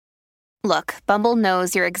Look, Bumble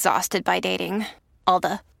knows you're exhausted by dating. All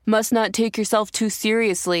the must not take yourself too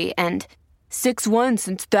seriously and 6'1"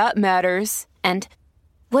 since that matters. And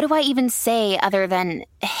what do I even say other than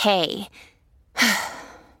hey?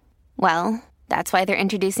 Well, that's why they're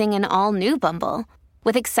introducing an all-new Bumble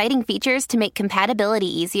with exciting features to make compatibility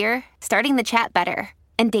easier, starting the chat better,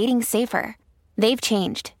 and dating safer. They've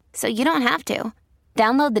changed, so you don't have to.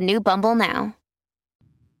 Download the new Bumble now.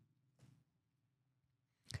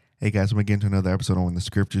 Hey guys, we're getting to another episode on When the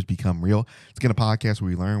Scriptures Become Real. It's again a podcast where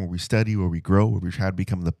we learn, where we study, where we grow, where we try to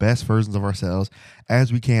become the best versions of ourselves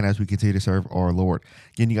as we can as we continue to serve our Lord.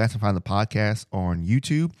 Again, you guys can find the podcast on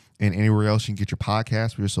YouTube and anywhere else you can get your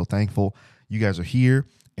podcast. We're so thankful you guys are here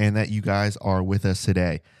and that you guys are with us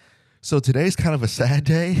today. So today's kind of a sad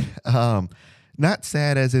day. Not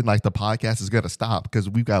sad as in like the podcast is going to stop because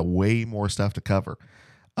we've got way more stuff to cover.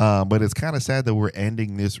 But it's kind of sad that we're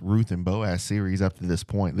ending this Ruth and Boaz series up to this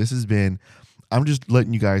point. This has been, I'm just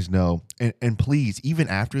letting you guys know, and please, even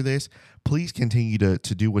after this, please continue to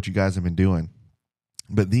do what you guys have been doing.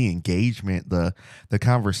 But the engagement, the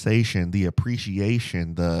conversation, the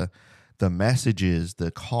appreciation, the messages, the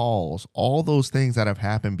calls, all those things that have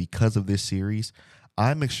happened because of this series,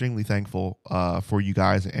 I'm extremely thankful for you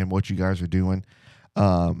guys and what you guys are doing.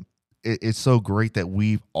 It's so great that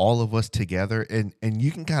we've all of us together, and you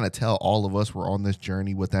can kind of tell all of us were on this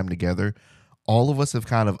journey with them together. All of us have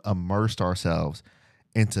kind of immersed ourselves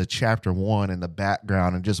into chapter 1 and the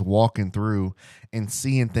background and just walking through and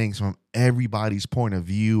seeing things from everybody's point of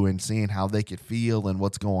view and seeing how they could feel and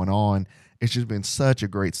what's going on. It's just been such a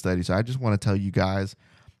great study. So I just want to tell you guys,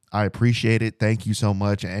 I appreciate it. Thank you so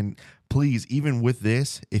much. And please, even with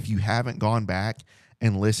this, if you haven't gone back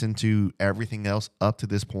and listen to everything else up to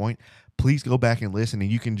this point, please go back and listen, and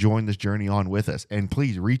you can join this journey on with us. And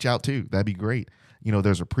please reach out too. That'd be great. You know,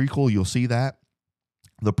 there's a prequel. You'll see that.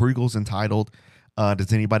 The prequel's entitled,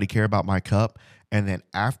 Does Anybody Care About My Cup? And then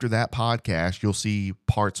after that podcast, you'll see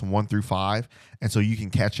parts 1 through 5. And so you can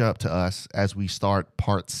catch up to us as we start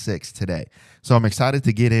part 6 today. So I'm excited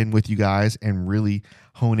to get in with you guys and really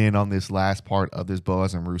hone in on this last part of this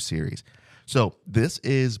Boaz and Ruth series. So this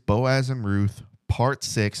is Boaz and Ruth part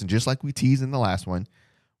 6, and just like we teased in the last one,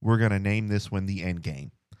 we're going to name this one the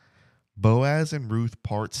Endgame. Boaz and Ruth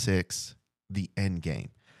part 6, the Endgame.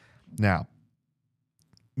 Now,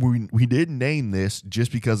 we didn't name this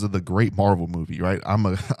just because of the great Marvel movie, right? I'm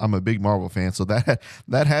a big Marvel fan, so that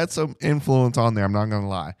had some influence on there, I'm not going to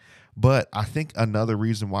lie. But I think another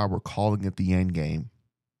reason why we're calling it the Endgame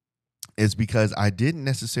is because I didn't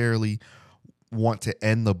necessarily want to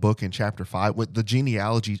end the book in chapter 5 with the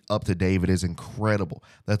genealogy up to David is incredible.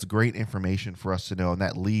 That's great information for us to know, and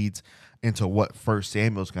that leads into what 1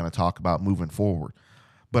 Samuel is going to talk about moving forward.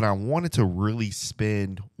 But I wanted to really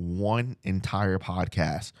spend one entire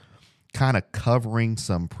podcast kind of covering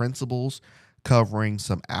some principles, covering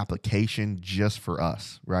some application just for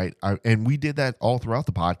us, right? And we did that all throughout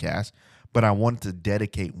the podcast, but I wanted to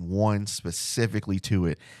dedicate one specifically to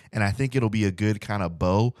it. And I think it'll be a good kind of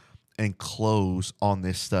bow and close on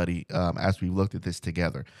this study as we looked at this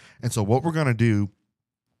together. And so what we're going to do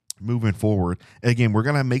moving forward, again, we're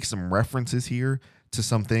going to make some references here to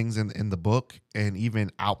some things in the book and even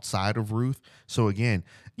outside of Ruth. So again,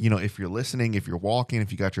 you know, if you're listening, if you're walking,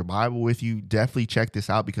 if you got your Bible with you, definitely check this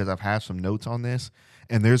out because I've had some notes on this.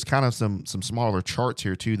 And there's kind of some smaller charts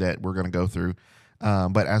here too that we're going to go through.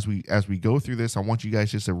 But as we go through this, I want you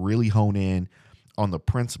guys just to really hone in on the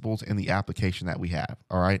principles and the application that we have.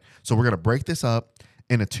 All right. So we're going to break this up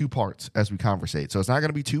into 2 parts as we conversate. So it's not going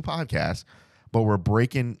to be 2 podcasts, but we're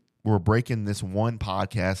breaking this one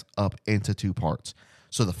podcast up into 2 parts.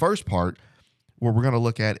 So the first part, what we're going to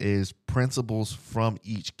look at is principles from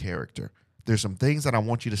each character. There's some things that I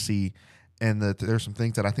want you to see, and there's some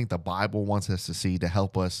things that I think the Bible wants us to see to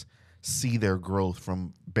help us see their growth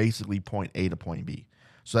from basically point A to point B.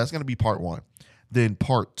 So that's going to be part 1. Then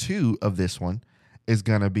part 2 of this one is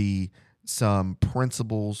going to be some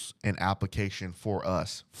principles and application for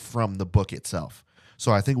us from the book itself.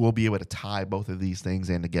 So I think we'll be able to tie both of these things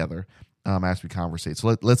in together as we conversate.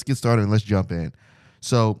 So let's get started and let's jump in.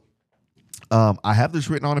 So I have this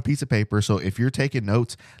written on a piece of paper. So if you're taking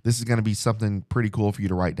notes, this is going to be something pretty cool for you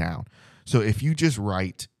to write down. So if you just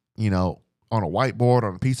write, you know, on a whiteboard,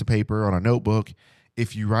 on a piece of paper, on a notebook,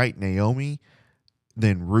 if you write Naomi,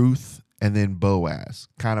 then Ruth, and then Boaz,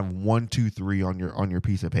 kind of 1, 2, 3 on your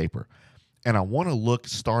piece of paper. And I want to look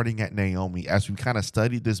starting at Naomi as we kind of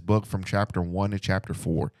studied this book from chapter 1 to chapter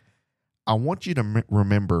 4. I want you to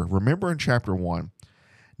remember in chapter 1,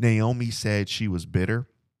 Naomi said she was bitter.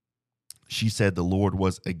 She said the Lord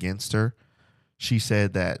was against her. She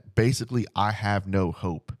said that basically, I have no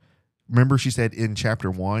hope. Remember, she said in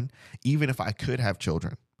chapter 1, even if I could have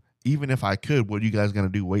children, even if I could, what are you guys going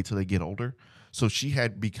to do? Wait till they get older? So she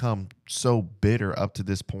had become so bitter up to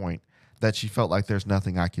this point that she felt like there's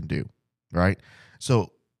nothing I can do, right?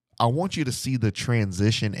 So I want you to see the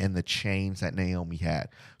transition and the change that Naomi had.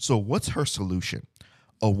 So what's her solution?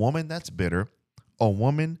 A woman that's bitter, a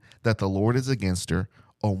woman that the Lord is against her,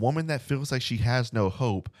 a woman that feels like she has no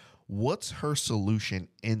hope. What's her solution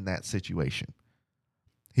in that situation?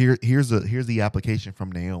 Here's the application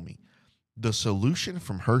from Naomi. The solution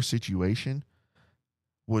from her situation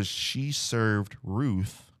was she served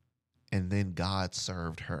Ruth, and then God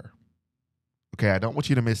served her. Okay, I don't want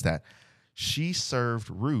you to miss that. She served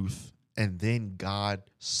Ruth, and then God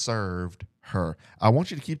served her. I want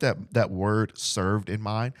you to keep that word served in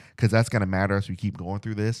mind, because that's going to matter as we keep going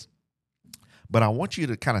through this. But I want you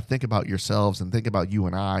to kind of think about yourselves and think about you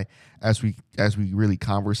and I as we really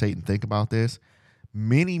conversate and think about this.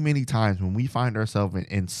 Many, many times when we find ourselves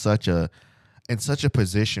in such a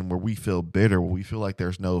position where we feel bitter, where we feel like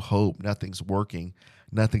there's no hope, nothing's working,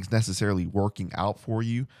 nothing's necessarily working out for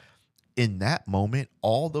you, in that moment,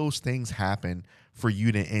 all those things happen for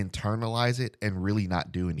you to internalize it and really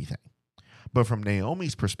not do anything. But from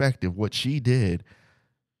Naomi's perspective, what she did,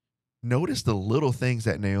 notice the little things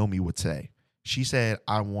that Naomi would say. She said,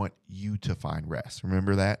 I want you to find rest.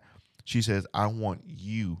 Remember that? She says, I want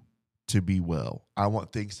you to be well. I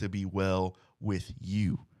want things to be well with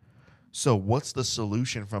you. So what's the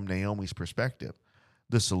solution from Naomi's perspective?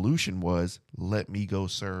 The solution was, let me go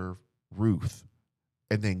serve Ruth.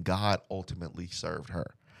 And then God ultimately served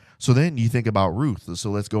her. So then you think about Ruth.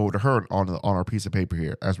 So let's go over to her on our piece of paper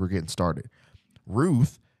here as we're getting started.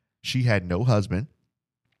 Ruth, she had no husband.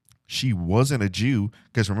 She wasn't a Jew,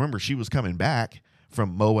 because remember, she was coming back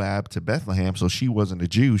from Moab to Bethlehem, so she wasn't a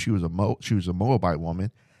Jew. She was a Moabite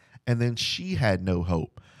woman, and then she had no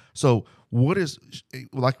hope. So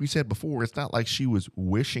like we said before, it's not like she was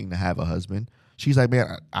wishing to have a husband. She's like,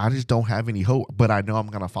 man, I just don't have any hope, but I know I'm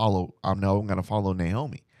going to follow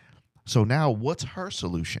Naomi. So now what's her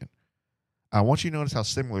solution? I want you to notice how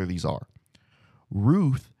similar these are.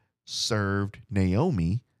 Ruth served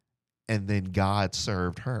Naomi, and then God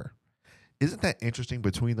served her. Isn't that interesting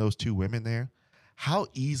between those two women there? How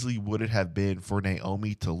easily would it have been for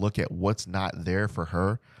Naomi to look at what's not there for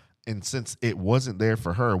her? And since it wasn't there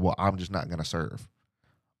for her, well, I'm just not going to serve.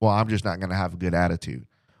 Well, I'm just not going to have a good attitude.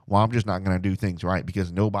 Well, I'm just not going to do things right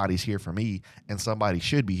because nobody's here for me and somebody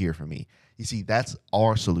should be here for me. You see, that's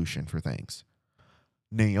our solution for things.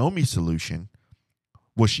 Naomi's solution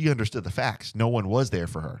was she understood the facts. No one was there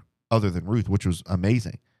for her other than Ruth, which was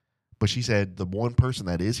amazing. But she said, the one person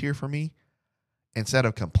that is here for me, instead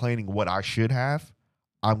of complaining what I should have,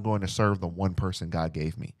 I'm going to serve the one person God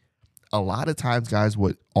gave me. A lot of times, guys,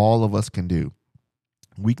 what all of us can do,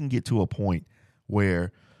 we can get to a point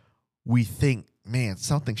where we think, man,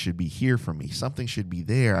 something should be here for me. Something should be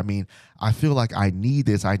there. I mean, I feel like I need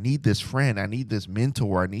this. I need this friend. I need this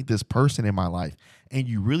mentor. I need this person in my life. And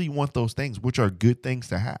you really want those things, which are good things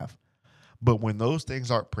to have. But when those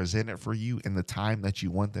things aren't presented for you in the time that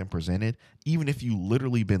you want them presented, even if you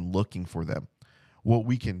literally been looking for them, what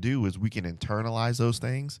we can do is we can internalize those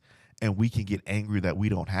things and we can get angry that we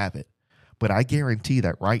don't have it. But I guarantee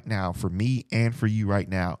that right now, for me and for you right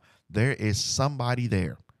now, there is somebody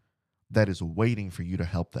there that is waiting for you to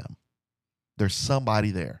help them. There's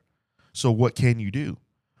somebody there. So what can you do?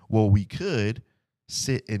 Well, we could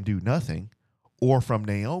sit and do nothing. Or from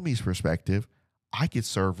Naomi's perspective, I could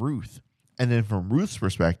serve Ruth. And then from Ruth's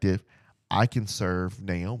perspective, I can serve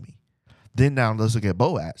Naomi. Then now let's look at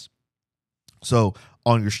Boaz. So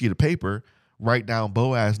on your sheet of paper, write down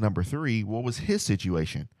Boaz number 3. What was his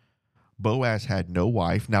situation? Boaz had no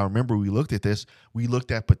wife. Now, remember, we looked at this. We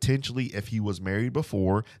looked at potentially if he was married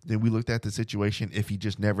before. Then we looked at the situation if he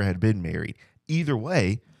just never had been married. Either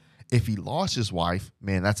way, if he lost his wife,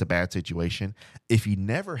 man, that's a bad situation. If he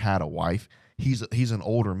never had a wife, he's an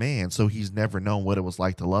older man, so he's never known what it was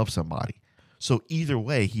like to love somebody. So either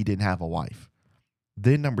way, he didn't have a wife.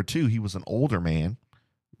 Then number 2, he was an older man.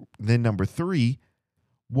 Then number 3,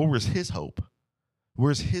 what was his hope?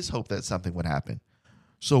 Where's his hope that something would happen?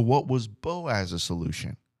 So what was Boaz's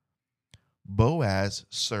solution? Boaz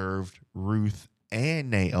served Ruth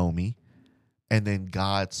and Naomi, and then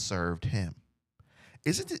God served him.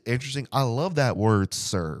 Isn't it interesting? I love that word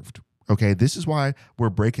served. Okay, this is why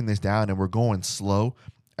we're breaking this down and we're going slow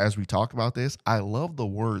as we talk about this. I love the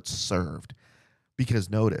word served because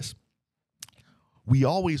notice, we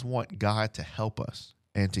always want God to help us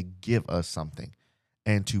and to give us something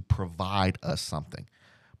and to provide us something.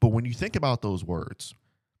 But when you think about those words,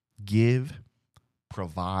 give,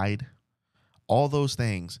 provide, all those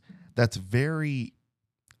things, that's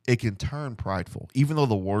it can turn prideful. Even though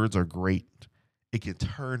the words are great, it can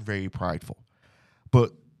turn very prideful.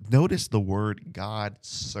 But notice the word God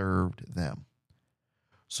served them.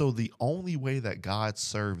 So the only way that God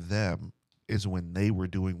served them is when they were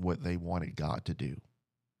doing what they wanted God to do.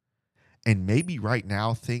 And maybe right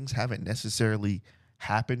now things haven't necessarily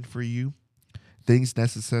happened for you. Things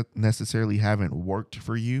necessarily haven't worked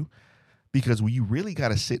for you, because you really got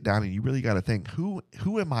to sit down and you really got to think, who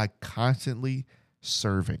am I constantly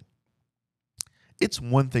serving? It's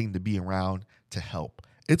one thing to be around to help.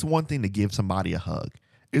 It's one thing to give somebody a hug.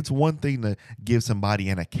 It's one thing to give somebody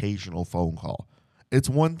an occasional phone call. It's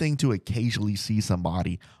one thing to occasionally see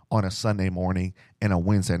somebody on a Sunday morning and a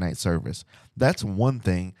Wednesday night service. That's one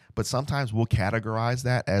thing, but sometimes we'll categorize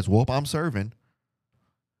that as, well, I'm serving.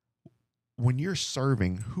 When you're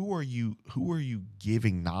serving, who are you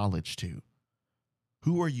giving knowledge to?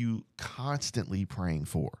 Who are you constantly praying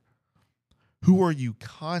for? Who are you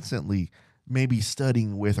constantly maybe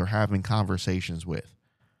studying with or having conversations with?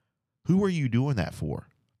 Who are you doing that for?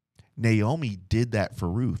 Naomi did that for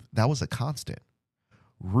Ruth. That was a constant.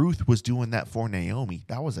 Ruth was doing that for Naomi.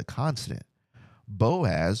 That was a constant.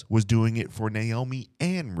 Boaz was doing it for Naomi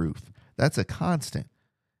and Ruth. That's a constant.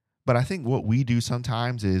 But I think what we do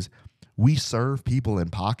sometimes is we serve people in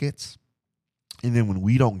pockets, and then when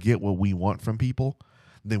we don't get what we want from people,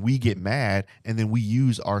 then we get mad, and then we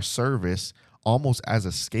use our service almost as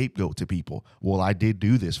a scapegoat to people. Well, I did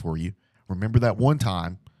do this for you. Remember that one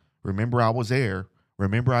time? Remember I was there?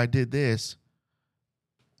 Remember I did this?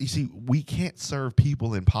 You see, we can't serve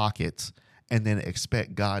people in pockets and then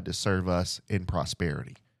expect God to serve us in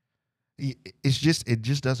prosperity. It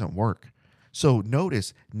just doesn't work. So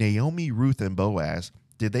notice Naomi, Ruth, and Boaz,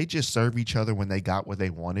 did they just serve each other when they got what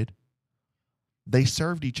they wanted? They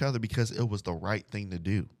served each other because it was the right thing to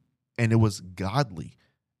do. And it was godly.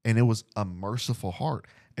 And it was a merciful heart.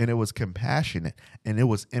 And it was compassionate. And it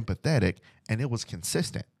was empathetic. And it was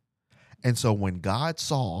consistent. And so when God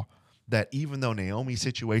saw that even though Naomi's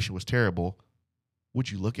situation was terrible,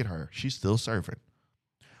 would you look at her? She's still serving.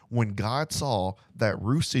 When God saw that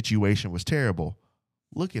Ruth's situation was terrible,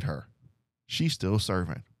 look at her. She's still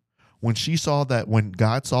serving. When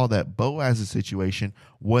God saw that Boaz's situation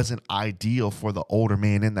wasn't ideal for the older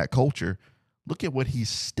man in that culture, look at what he's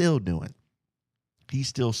still doing. He's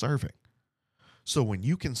still serving. So when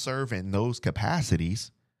you can serve in those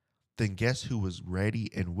capacities, then guess who is ready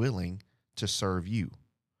and willing to serve you?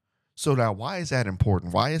 So now, why is that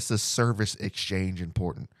important? Why is the service exchange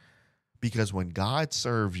important? Because when God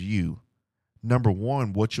serves you, number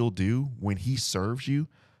one, what you'll do when he serves you,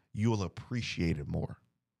 you'll appreciate it more.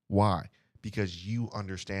 Why? Because you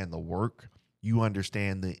understand the work, you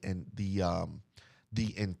understand the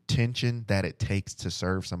intention that it takes to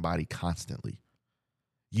serve somebody constantly.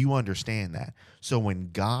 You understand that. So when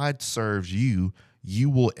God serves you, you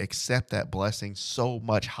will accept that blessing so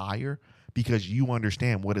much higher because you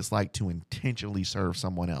understand what it's like to intentionally serve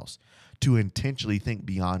someone else, to intentionally think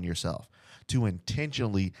beyond yourself, to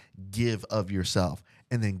intentionally give of yourself.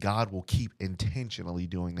 And then God will keep intentionally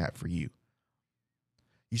doing that for you.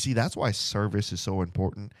 You see, that's why service is so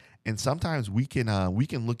important. And sometimes we can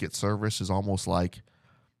look at service as almost like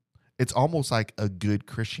a good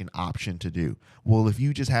Christian option to do. Well, if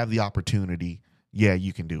you just have the opportunity, yeah,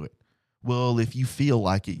 you can do it. Well, if you feel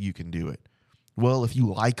like it, you can do it. Well, if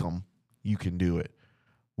you like them, you can do it.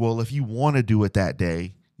 Well, if you want to do it that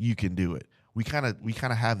day, you can do it. We kind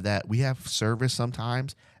of have that. We have service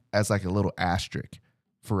sometimes as like a little asterisk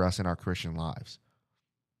for us in our Christian lives.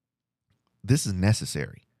 This is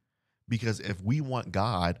necessary because if we want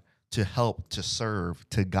God to help, to serve,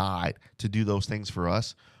 to guide, to do those things for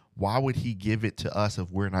us, why would he give it to us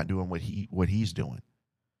if we're not doing what he's doing?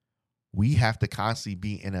 We have to constantly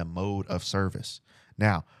be in a mode of service.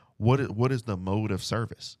 Now, what is the mode of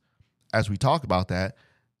service? As we talk about that,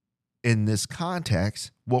 in this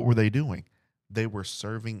context, what were they doing? They were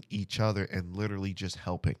serving each other and literally just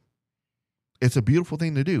helping. It's a beautiful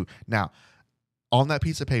thing to do. Now, on that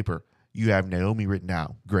piece of paper, you have Naomi written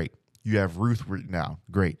down. Great. You have Ruth written down.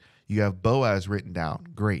 Great. You have Boaz written down.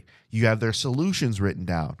 Great. You have their solutions written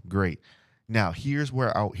down. Great. Now, here's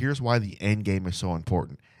why the end game is so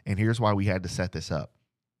important. And here's why we had to set this up.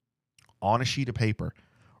 On a sheet of paper,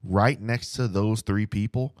 right next to those three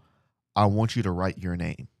people, I want you to write your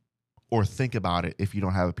name or think about it if you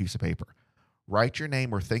don't have a piece of paper. Write your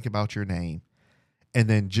name or think about your name. And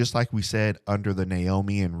then just like we said under the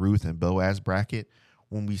Naomi and Ruth and Boaz bracket,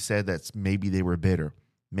 when we said that maybe they were bitter,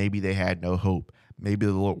 maybe they had no hope, maybe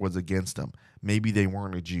the Lord was against them, maybe they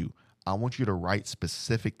weren't a Jew, I want you to write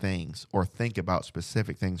specific things or think about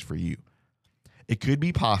specific things for you. It could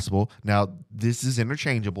be possible. Now, this is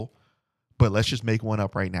interchangeable, but let's just make one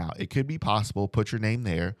up right now. It could be possible, put your name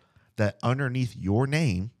there, that underneath your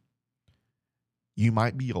name, you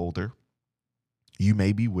might be older, you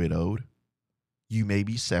may be widowed, you may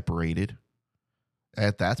be separated.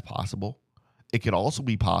 That's possible. It could also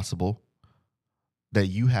be possible that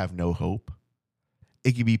you have no hope.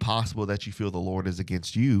 It could be possible that you feel the Lord is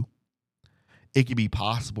against you. It could be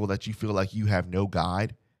possible that you feel like you have no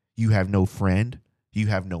guide, you have no friend, you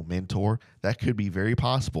have no mentor. That could be very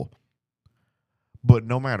possible. But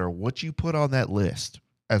no matter what you put on that list,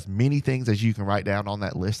 as many things as you can write down on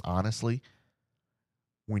that list, honestly,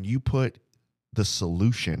 when you put the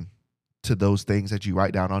solution to those things that you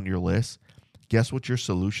write down on your list, guess what your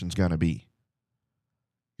solution's going to be?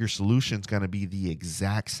 Your solution's going to be the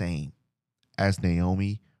exact same as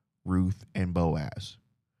Naomi, Ruth, and Boaz.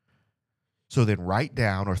 So then write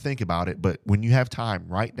down or think about it, but when you have time,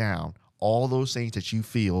 write down all those things that you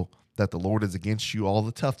feel that the Lord is against you, all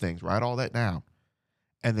the tough things, write all that down.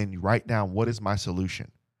 And then you write down, what is my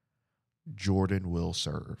solution? Jordan will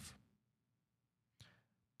serve.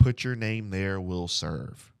 Put your name there, will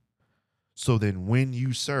serve. So then when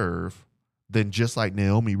you serve, then just like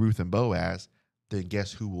Naomi, Ruth, and Boaz, then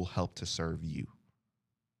guess who will help to serve you?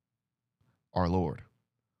 Our Lord.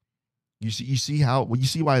 You see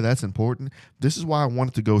why that's important? This is why I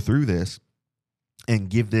wanted to go through this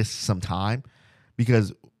and give this some time,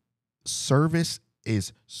 because service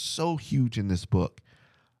is so huge in this book.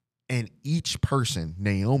 And each person,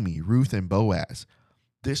 Naomi, Ruth, and Boaz,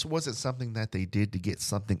 this wasn't something that they did to get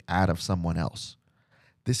something out of someone else.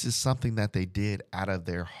 This is something that they did out of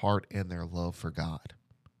their heart and their love for God.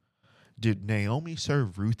 Did Naomi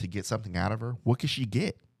serve Ruth to get something out of her? What could she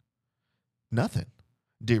get? Nothing.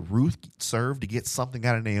 Did Ruth serve to get something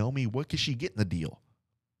out of Naomi? What could she get in the deal?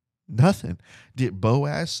 Nothing. Did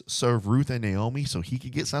Boaz serve Ruth and Naomi so he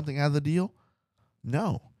could get something out of the deal?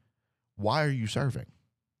 No. Why are you serving?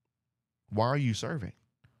 Why are you serving?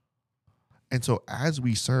 And so as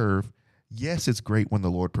we serve, yes, it's great when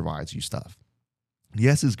the Lord provides you stuff.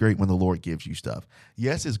 Yes, it's great when the Lord gives you stuff.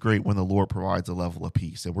 Yes, it's great when the Lord provides a level of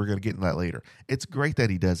peace, and we're going to get into that later. It's great that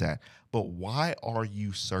he does that. But why are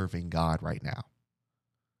you serving God right now?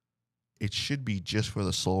 It should be just for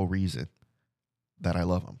the sole reason that I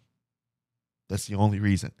love him. That's the only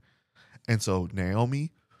reason. And so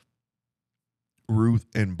Naomi, Ruth,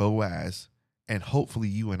 and Boaz, and hopefully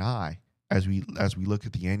you and I, as we look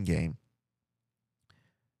at the end game,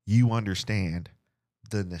 you understand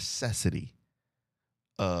the necessity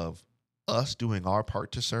of us doing our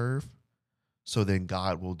part to serve, so then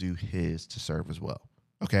God will do his to serve as well.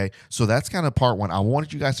 Okay, so that's kind of part one. I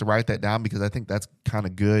wanted you guys to write that down because I think that's kind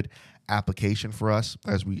of good application for us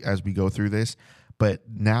as we go through this. But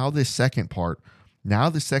now the second part,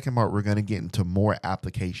 we're going to get into more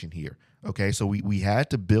application here. Okay, so we had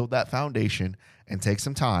to build that foundation and take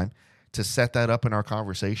some time to set that up in our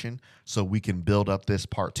conversation so we can build up this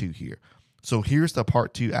part two here. So here's the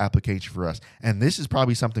part two application for us. And this is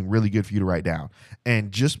probably something really good for you to write down.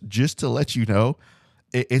 And just to let you know,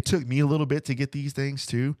 it took me a little bit to get these things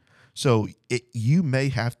too. So you may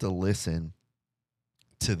have to listen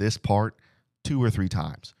to this part 2 or 3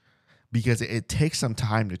 times because it takes some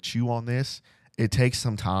time to chew on this. It takes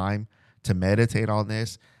some time to meditate on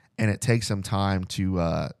this. And it takes some time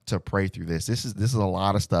to pray through this. This is a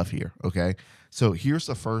lot of stuff here, okay? So here's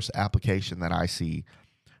the first application that I see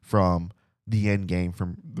from the end game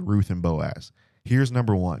from Ruth and Boaz. Here's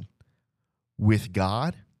number 1. With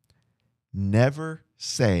God, never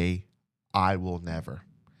say, I will never.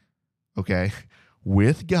 Okay?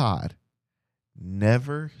 With God,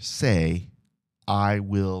 never say, I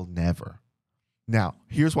will never. Now,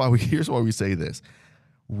 here's why we say this.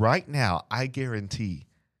 Right now, I guarantee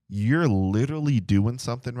you're literally doing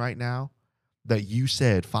something right now that you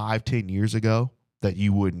said 5-10 years ago that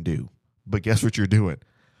you wouldn't do. But guess what you're doing?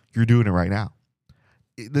 You're doing it right now.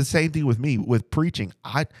 The same thing with me, with preaching.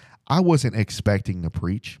 I wasn't expecting to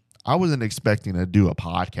preach. I wasn't expecting to do a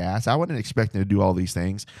podcast. I wasn't expecting to do all these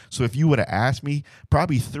things. So if you would have asked me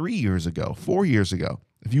probably 3 years ago, 4 years ago,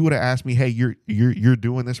 if you would have asked me, hey, you're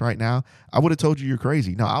doing this right now, I would have told you you're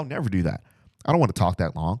crazy. No, I'll never do that. I don't want to talk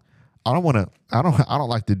that long. I don't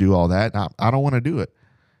like to do all that. I don't want to do it.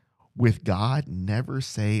 With God, never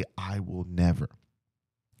say I will never.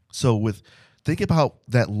 So think about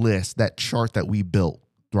that list, that chart that we built,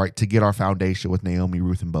 right, to get our foundation with Naomi,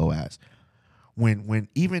 Ruth, and Boaz. When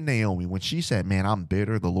even Naomi, when she said, man, I'm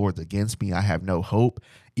bitter, the Lord's against me, I have no hope.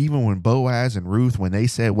 Even when Boaz and Ruth, when they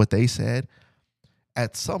said what they said,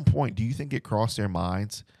 at some point, do you think it crossed their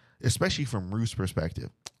minds, especially from Ruth's perspective?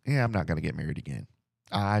 Yeah, I'm not going to get married again.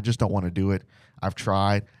 I just don't want to do it. I've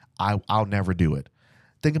tried. I'll never do it.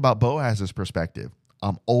 Think about Boaz's perspective.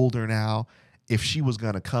 I'm older now. If she was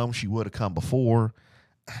going to come, she would have come before.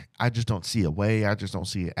 I just don't see a way. I just don't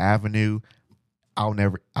see an avenue. I'll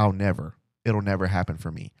never. It'll never happen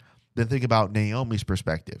for me. Then think about Naomi's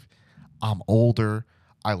perspective. I'm older.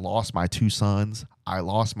 I lost my 2 sons. I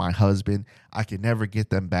lost my husband. I can never get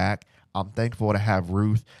them back. I'm thankful to have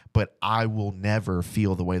Ruth, but I will never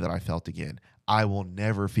feel the way that I felt again. I will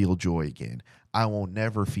never feel joy again. I will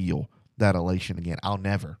never feel that elation again. I'll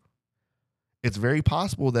never. It's very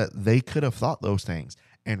possible that they could have thought those things.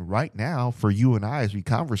 And right now, for you and I, as we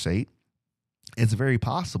conversate, it's very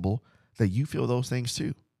possible that you feel those things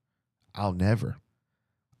too. I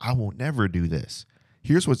will never do this.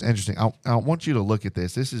 Here's what's interesting. I want you to look at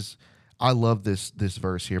this. I love this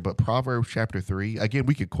verse here, but Proverbs chapter 3, again,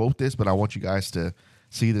 we could quote this, but I want you guys to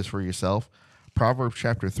see this for yourself. Proverbs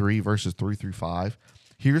chapter 3, verses 3-5.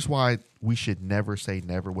 Here's why we should never say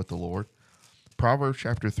never with the Lord. Proverbs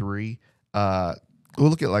chapter 3, we'll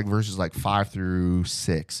look at like verses like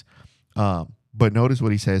 5-6. But notice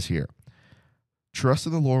what he says here. Trust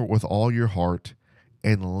in the Lord with all your heart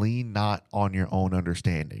and lean not on your own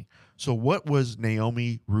understanding. So what was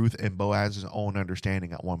Naomi, Ruth, and Boaz's own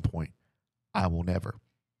understanding at one point? I will never.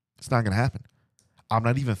 It's not going to happen. I'm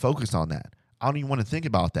not even focused on that. I don't even want to think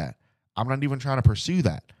about that. I'm not even trying to pursue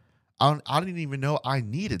that. I didn't even know I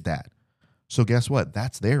needed that. So guess what?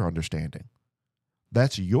 That's their understanding.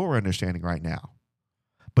 That's your understanding right now.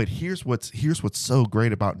 But here's what's so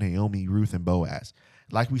great about Naomi, Ruth, and Boaz.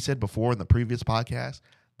 Like we said before in the previous podcast,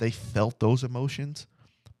 they felt those emotions,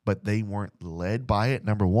 but they weren't led by it,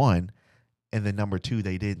 number one. And then number two,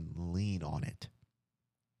 they didn't lean on it.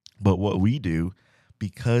 But what we do,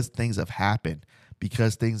 because things have happened,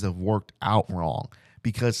 because things have worked out wrong,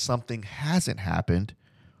 because something hasn't happened,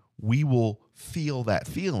 we will feel that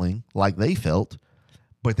feeling like they felt.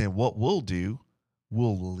 But then what we'll do,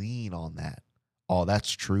 we'll lean on that. Oh,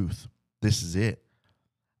 that's truth. This is it.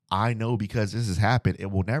 I know because this has happened,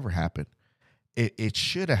 it will never happen. It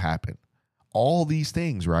should have happened. All these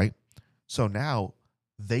things, right? So now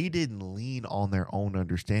they didn't lean on their own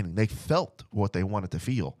understanding. They felt what they wanted to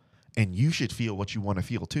feel. And you should feel what you want to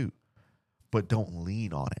feel too. But don't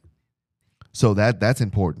lean on it. So that's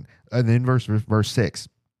important. And then verse 6.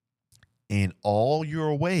 In all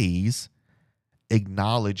your ways,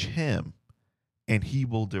 acknowledge him, and he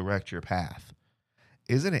will direct your path.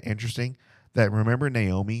 Isn't it interesting that, remember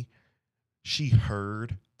Naomi, she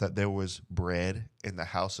heard that there was bread in the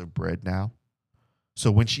house of bread now?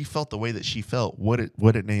 So when she felt the way that she felt, what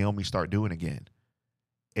did Naomi start doing again?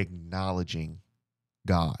 Acknowledging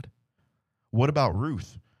God. What about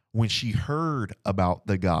Ruth? When she heard about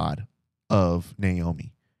the God of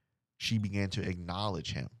Naomi, she began to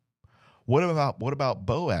acknowledge him. What about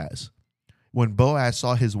Boaz? When Boaz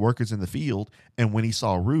saw his workers in the field, and when he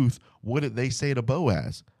saw Ruth, what did they say to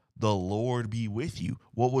Boaz? The Lord be with you.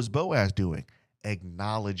 What was Boaz doing?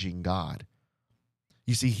 Acknowledging God.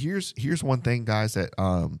 You see, here's one thing, guys, that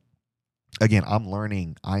again, I'm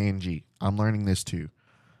learning ing. I'm learning this too.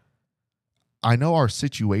 I know our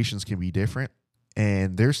situations can be different,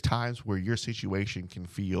 and there's times where your situation can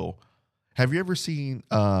feel. Have you ever seen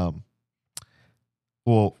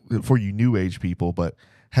well, for you new age people, but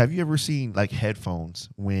have you ever seen like headphones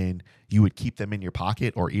when you would keep them in your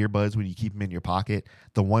pocket, or earbuds when you keep them in your pocket,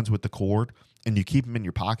 the ones with the cord, and you keep them in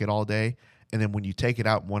your pocket all day, and then when you take it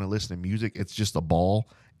out and want to listen to music, it's just a ball,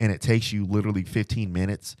 and it takes you literally 15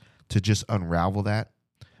 minutes to just unravel that?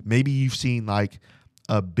 Maybe you've seen like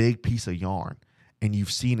a big piece of yarn, and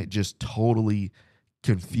you've seen it just totally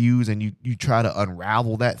confused, and you try to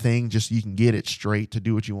unravel that thing just so you can get it straight to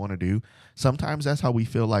do what you want to do. Sometimes that's how we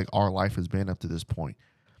feel like our life has been up to this point.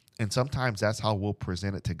 And sometimes that's how we'll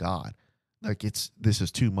present it to God. Like this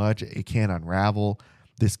is too much. It can't unravel.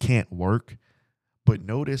 This can't work. But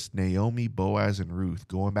notice Naomi, Boaz, and Ruth,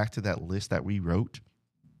 going back to that list that we wrote,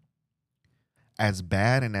 as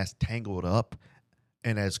bad and as tangled up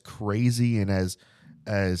and as crazy and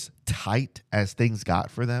as tight as things got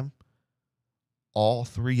for them, all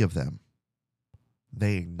three of them,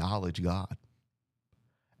 they acknowledge God.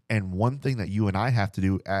 And one thing that you and I have to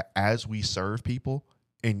do as we serve people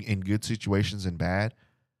in good situations and bad,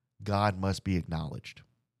 God must be acknowledged.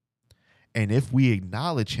 And if we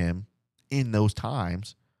acknowledge him in those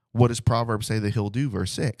times, what does Proverbs say that he'll do?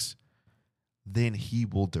 Verse 6, then he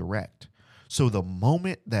will direct. So the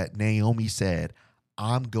moment that Naomi said,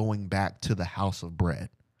 I'm going back to the house of bread,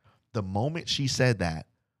 the moment she said that,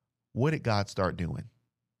 what did God start doing?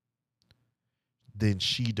 Then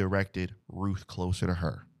she directed Ruth closer to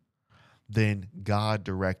her. Then God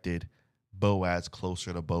directed Boaz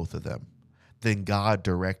closer to both of them. Then God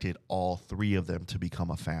directed all three of them to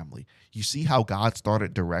become a family. You see how God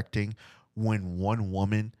started directing when one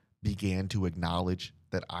woman began to acknowledge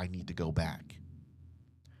that I need to go back.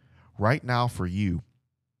 Right now for you,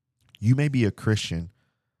 you may be a Christian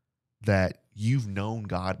that you've known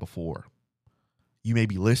God before. You may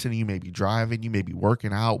be listening, you may be driving, you may be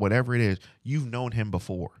working out, whatever it is, you've known him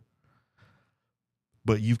before.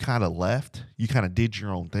 But you've kind of left, you kind of did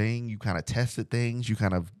your own thing, you kind of tested things, you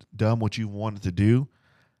kind of done what you wanted to do.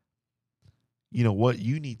 You know what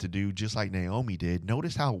you need to do, just like Naomi did.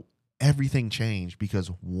 Notice how everything changed because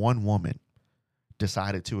one woman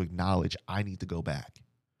decided to acknowledge, I need to go back.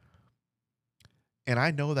 And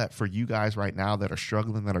I know that for you guys right now that are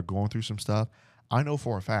struggling, that are going through some stuff, I know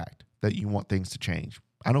for a fact that you want things to change.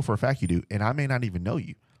 I know for a fact you do, and I may not even know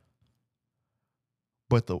you.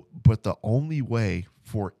 But the only way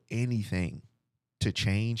for anything to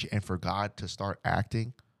change and for God to start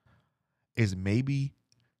acting is maybe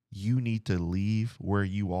you need to leave where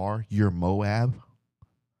you are, your Moab,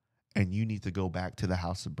 and you need to go back to the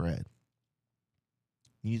house of bread.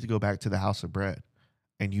 You need to go back to the house of bread,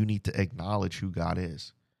 and you need to acknowledge who God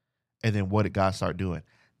is. And then what did God start doing?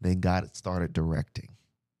 Then God started directing.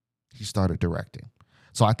 He started directing.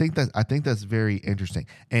 So I think that's very interesting.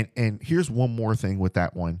 And here's one more thing with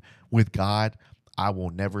that one. With God, I will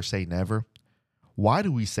never say never. Why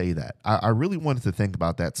do we say that? I really wanted to think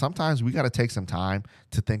about that. Sometimes we got to take some time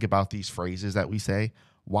to think about these phrases that we say.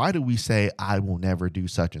 Why do we say, I will never do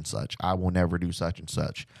such and such? I will never do such and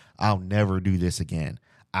such. I'll never do this again.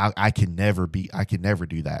 I can never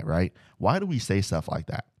do that, right? Why do we say stuff like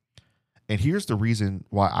that? And here's the reason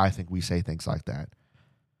why I think we say things like that.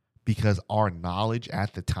 Because our knowledge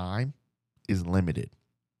at the time is limited.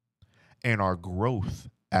 And our growth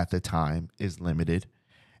at the time is limited.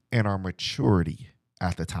 And our maturity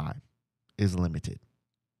at the time is limited.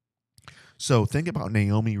 So think about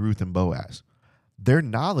Naomi, Ruth, and Boaz. Their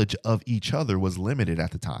knowledge of each other was limited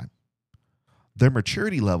at the time. Their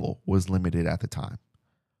maturity level was limited at the time.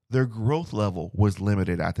 Their growth level was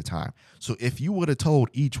limited at the time. So if you would have told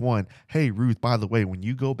each one, hey, Ruth, by the way, when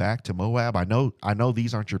you go back to Moab, I know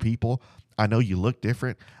these aren't your people. I know you look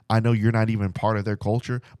different. I know you're not even part of their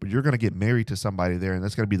culture, but you're going to get married to somebody there, and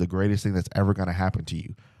that's going to be the greatest thing that's ever going to happen to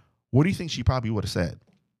you. What do you think she probably would have said?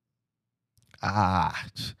 I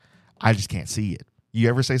just can't see it. You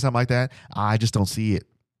ever say something like that? I just don't see it.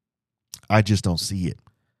 I just don't see it.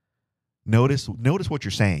 Notice what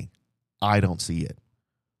you're saying. I don't see it.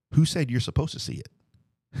 Who said you're supposed to see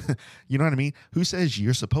it? You know what I mean? Who says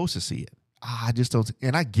you're supposed to see it? I just don't.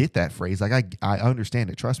 And I get that phrase. Like I understand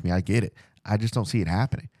it. Trust me, I get it. I just don't see it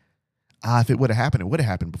happening. If it would have happened, it would have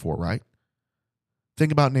happened before, right?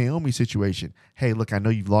 Think about Naomi's situation. Hey, look, I know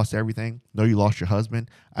you've lost everything. I know you lost your husband.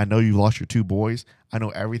 I know you lost your 2 boys. I know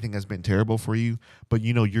everything has been terrible for you, but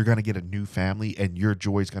you know you're going to get a new family and your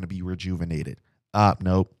joy is going to be rejuvenated.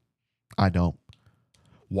 Nope, I don't.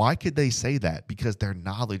 Why could they say that? Because their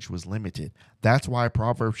knowledge was limited. That's why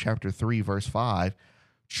Proverbs chapter 3, verse 5,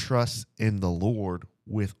 trust in the Lord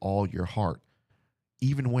with all your heart.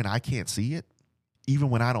 Even when I can't see it, even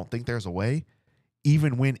when I don't think there's a way,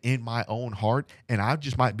 even when in my own heart, and I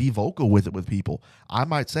just might be vocal with it with people, I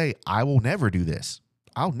might say, I will never do this.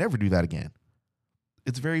 I'll never do that again.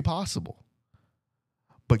 It's very possible.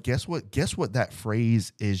 But guess what? Guess what that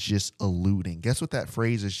phrase is just alluding? Guess what that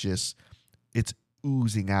phrase is just, it's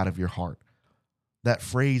oozing out of your heart. That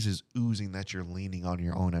phrase is oozing that you're leaning on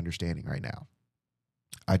your own understanding right now.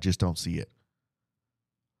 I just don't see it.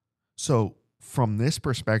 So from this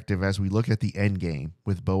perspective, as we look at the end game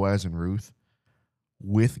with Boaz and Ruth,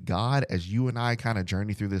 with God, as you and I kind of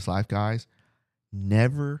journey through this life, guys,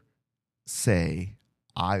 never say,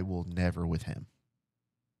 I will never with him.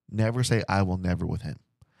 Never say, I will never with him.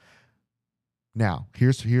 Now,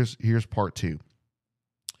 here's part 2.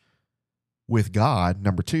 With God,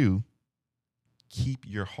 number 2, keep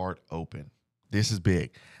your heart open. This is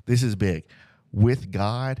big. This is big. With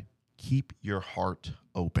God, keep your heart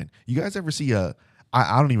open. You guys ever see I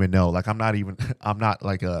don't even know, like I'm not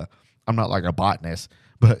like a botanist,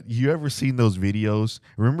 but you ever seen those videos?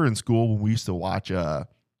 Remember in school when we used to watch what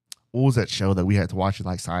was that show that we had to watch in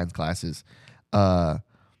like science classes? It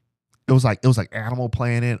was like Animal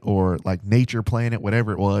Planet or like Nature Planet,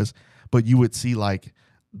 whatever it was. But you would see like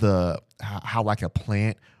how like a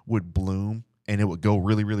plant would bloom and it would go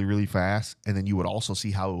really, really, really fast. And then you would also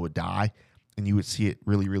see how it would die and you would see it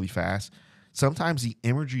really, really fast. Sometimes the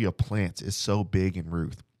imagery of plants is so big in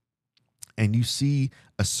Ruth. And you see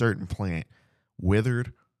a certain plant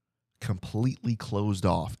withered, completely closed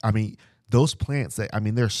off. I mean, Those plants,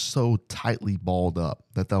 they're so tightly balled up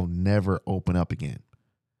that they'll never open up again.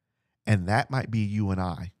 And that might be you and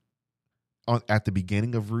I at the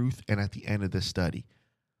beginning of Ruth and at the end of this study.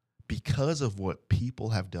 Because of what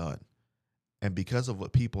people have done and because of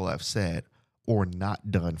what people have said or not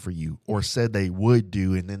done for you or said they would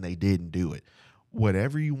do and then they didn't do it,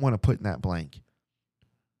 whatever you want to put in that blank,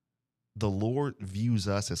 the Lord views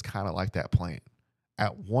us as kind of like that plant.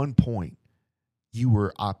 At one point, you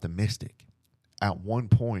were optimistic. At one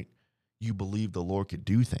point, you believed the Lord could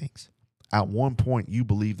do things. At one point, you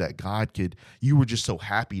believed that God could. You were just so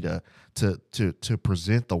happy to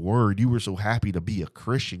present the word. You were so happy to be a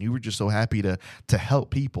Christian. You were just so happy to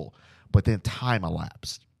help people. But then time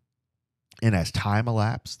elapsed. And as time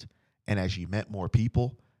elapsed, and as you met more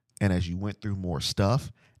people, and as you went through more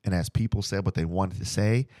stuff, and as people said what they wanted to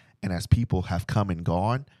say, and as people have come and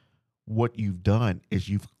gone, what you've done is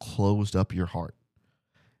you've closed up your heart.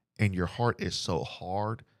 And your heart is so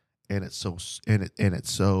hard, and it's so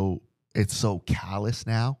callous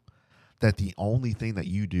now that the only thing that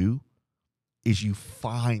you do is you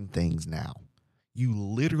find things now. You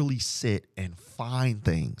literally sit and find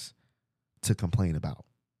things to complain about.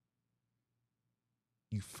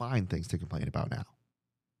 You find things to complain about now.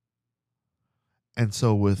 And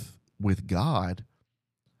so with God,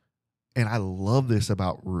 and I love this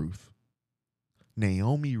about Ruth,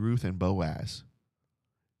 Naomi, Ruth, and Boaz.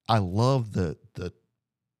 I love the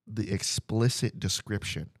explicit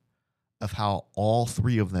description of how all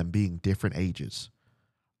three of them being different ages.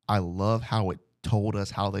 I love how it told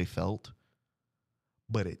us how they felt,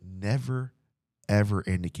 but it never, ever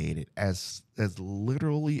indicated, as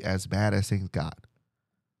literally as bad as things got,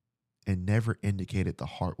 it never indicated the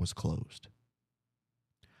heart was closed.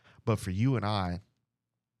 But for you and I,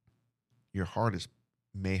 your heart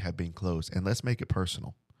may have been closed. And let's make it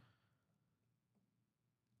personal.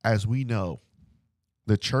 As we know,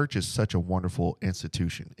 the church is such a wonderful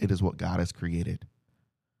institution. It is what God has created.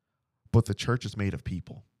 But the church is made of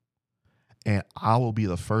people. And I will be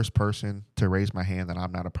the first person to raise my hand that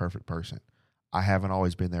I'm not a perfect person. I haven't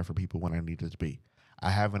always been there for people when I needed to be. I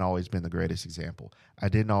haven't always been the greatest example. I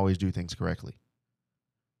didn't always do things correctly.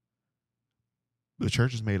 The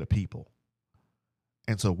church is made of people.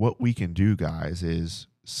 And so what we can do, guys, is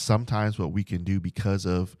sometimes what we can do because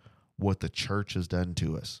of what the church has done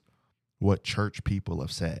to us, what church people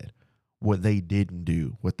have said, what they didn't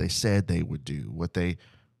do, what they said they would do,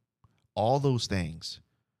 all those things,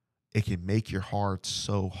 it can make your heart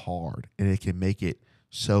so hard, and it can make it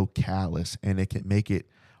so callous, and it can make it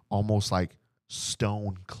almost like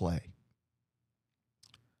stone clay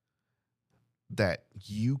that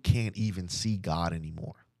you can't even see God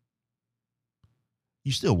anymore.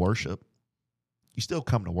 You still worship. You still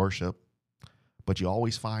come to worship, but you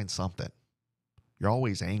always find something. You're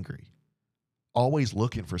always angry, always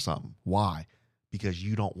looking for something. Why? Because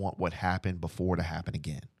you don't want what happened before to happen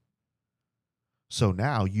again. So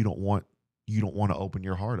now you don't want to open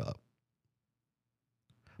your heart up.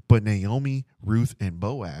 But Naomi, Ruth, and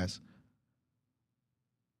Boaz,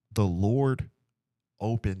 the Lord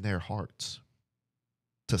opened their hearts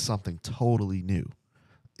to something totally new.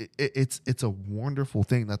 It's a wonderful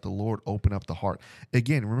thing that the Lord opened up the heart.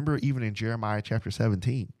 Again, remember even in Jeremiah chapter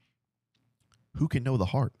 17, who can know the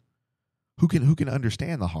heart? Who can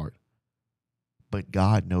understand the heart? But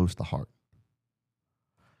God knows the heart.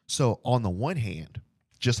 So on the one hand,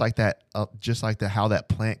 just like that, how that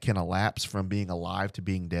plant can elapse from being alive to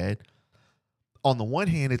being dead. On the one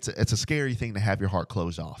hand, it's a scary thing to have your heart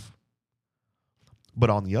closed off. But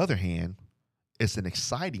on the other hand, it's an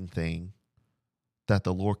exciting thing that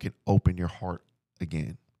the Lord can open your heart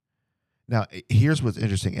again. Now, here's what's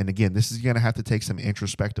interesting. And again, this is going to have to take some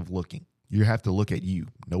introspective looking. You have to look at you,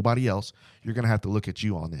 nobody else. You're going to have to look at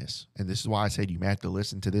you on this. And this is why I said you may have to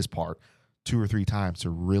listen to this part 2 or 3 times to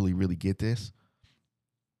really, really get this.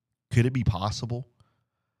 Could it be possible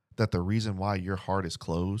that the reason why your heart is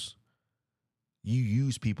closed, you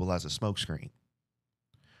use people as a smokescreen,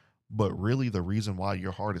 but really the reason why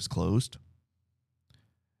your heart is closed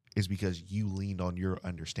is because you leaned on your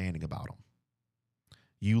understanding about them.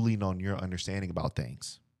 You leaned on your understanding about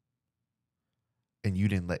things, and you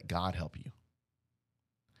didn't let God help you.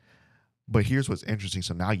 But here's what's interesting.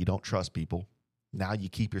 So now you don't trust people. Now you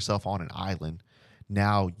keep yourself on an island.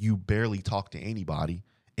 Now you barely talk to anybody.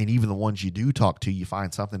 And even the ones you do talk to, you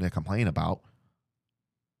find something to complain about.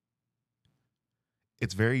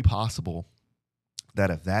 It's very possible that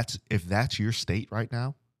if that's your state right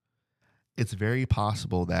now, it's very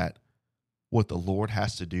possible that what the Lord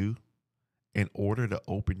has to do in order to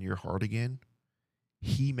open your heart again,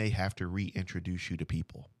 he may have to reintroduce you to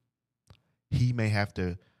people. He may have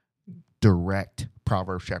to direct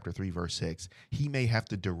Proverbs chapter 3, verse 6. He may have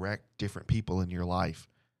to direct different people in your life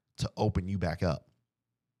to open you back up.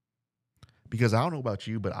 Because I don't know about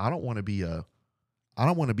you, but I don't want to be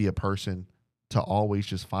a person to always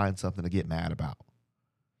just find something to get mad about.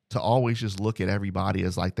 To always just look at everybody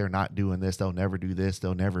as like they're not doing this, they'll never do this,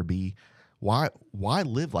 they'll never be. Why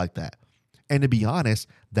live like that? And to be honest,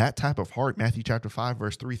 that type of heart, Matthew chapter 5,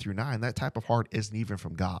 verse 3 through 9, that type of heart isn't even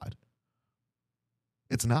from God.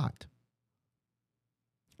 It's not.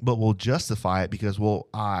 But we'll justify it because, well,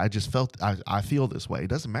 I feel this way. It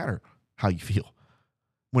doesn't matter how you feel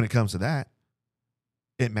when it comes to that.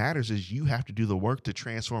 It matters is you have to do the work to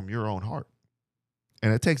transform your own heart.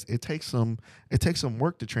 And it takes some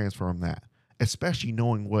work to transform that, especially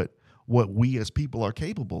knowing what we as people are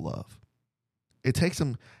capable of. It takes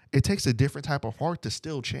a different type of heart to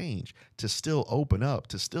still change, to still open up,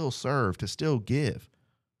 to still serve, to still give,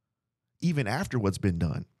 even after what's been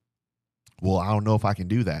done. Well, I don't know if I can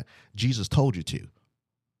do that. Jesus told you to.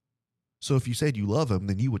 So if you said you love him,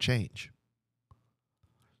 then you will change.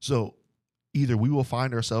 So either we will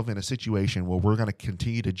find ourselves in a situation where we're going to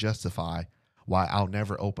continue to justify why I'll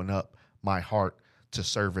never open up my heart to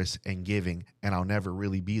service and giving, and I'll never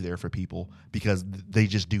really be there for people because they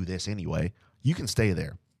just do this anyway. You can stay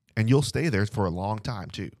there, and you'll stay there for a long time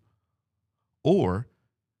too. Or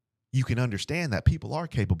you can understand that people are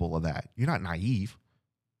capable of that. You're not naive.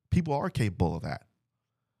 People are capable of that.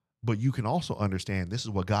 But you can also understand this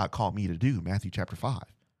is what God called me to do, Matthew chapter 5.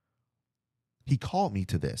 He called me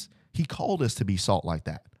to this. He called us to be salt like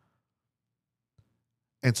that.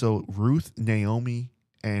 And so Ruth, Naomi,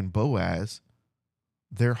 and Boaz,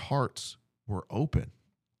 their hearts were open.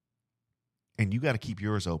 And you got to keep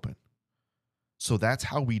yours open. So that's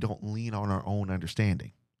how we don't lean on our own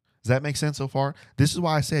understanding. Does that make sense so far? This is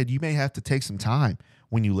why I said you may have to take some time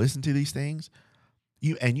when you listen to these things.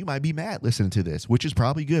 You might be mad listening to this, which is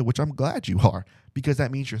probably good, which I'm glad you are, because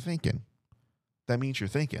that means you're thinking.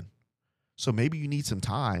 So maybe you need some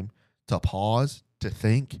time to pause, to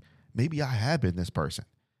think, maybe I have been this person.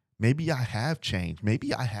 Maybe I have changed.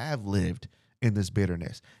 Maybe I have lived in this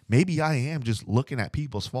bitterness. Maybe I am just looking at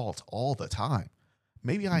people's faults all the time.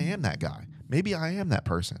 Maybe I am that guy. Maybe I am that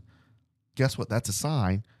person. Guess what? That's a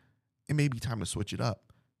sign. It may be time to switch it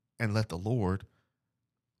up and let the Lord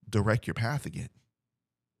direct your path again.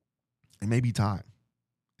 It may be time.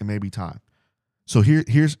 So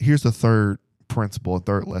here's the third principle, a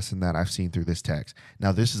third lesson that I've seen through this text.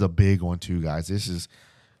 Now, this is a big one too, guys.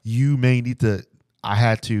 You may need to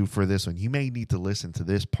listen to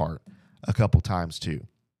this part a couple times too.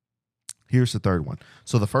 Here's the third one.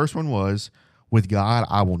 So the first one was, with God,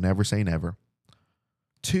 I will never say never.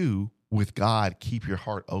 2, with God, keep your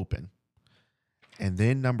heart open. And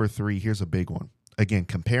then number 3, here's a big one. Again,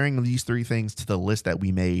 comparing these 3 things to the list that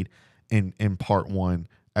we made in part 1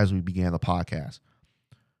 as we began the podcast.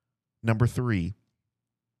 Number 3,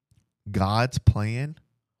 God's plan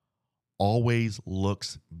always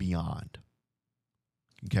looks beyond.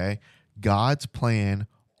 Okay? God's plan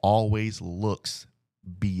always looks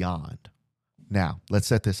beyond. Now, let's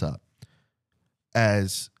set this up.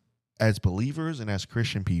 As believers and as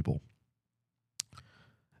Christian people,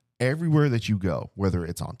 everywhere that you go, whether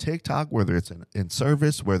it's on TikTok, whether it's in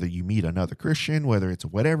service, whether you meet another Christian, whether it's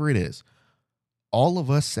whatever it is, all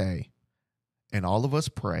of us say, and all of us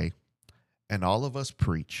pray, and all of us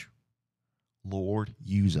preach, Lord,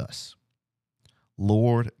 use us.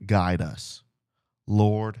 Lord, guide us.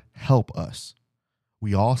 Lord, help us.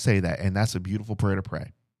 We all say that, and that's a beautiful prayer to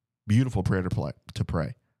pray. Beautiful prayer to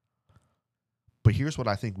pray. But here's what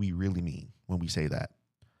I think we really mean when we say that.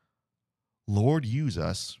 Lord, use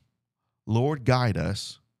us. Lord, guide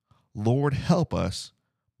us. Lord, help us,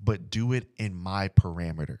 but do it in my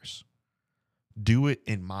parameters. Do it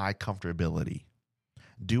in my comfortability.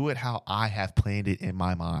 Do it how I have planned it in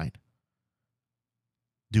my mind.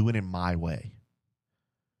 Do it in my way.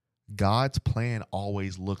 God's plan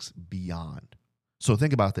always looks beyond. So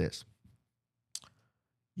think about this.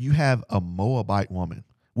 You have a Moabite woman,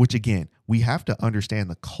 which again, we have to understand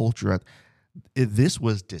the culture. This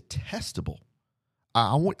was detestable.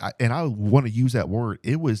 I want to use that word.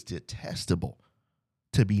 It was detestable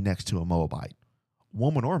to be next to a Moabite,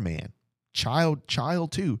 woman or man, child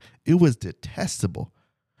too. It was detestable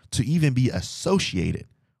to even be associated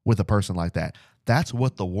with a person like that. That's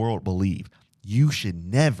what the world believed. You should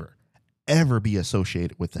never, ever be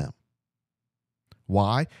associated with them.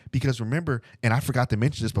 Why? Because remember, and I forgot to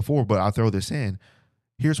mention this before, but I'll throw this in.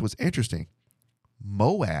 Here's what's interesting.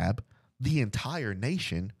 Moab, the entire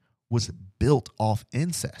nation, was built off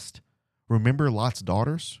incest. Remember Lot's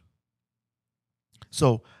daughters?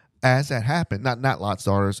 So as that happened, not Lot's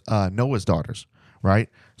daughters, Noah's daughters, right?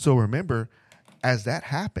 So remember, as that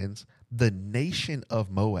happens, the nation of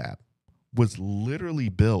Moab was literally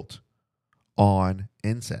built on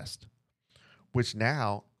incest, which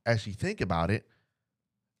now, as you think about it,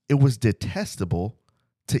 it was detestable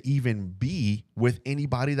to even be with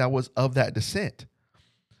anybody that was of that descent.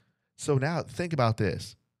 So now think about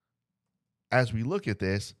this. As we look at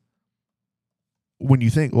this, when you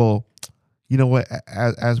think, well, you know what,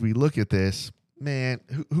 as we look at this, man,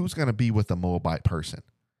 who's going to be with a Moabite person?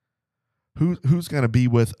 Who's going to be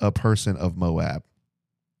with a person of Moab?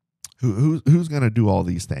 Who's going to do all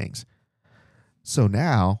these things? So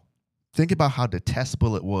now think about how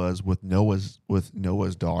detestable it was with Noah's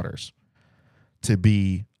daughters to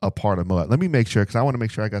be a part of Moab. Let me make sure, because I want to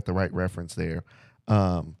make sure I got the right reference there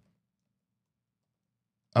about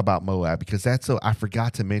Moab, because that's so I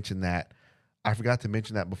forgot to mention that. I forgot to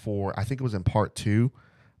mention that before. I think it was in part 2,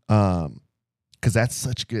 because that's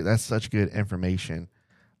such good information.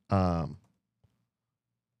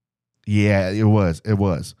 Yeah, it was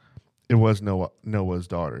Noah's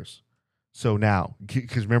daughters. So now,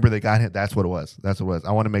 because remember they got him. That's what it was.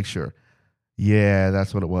 I want to make sure. Yeah,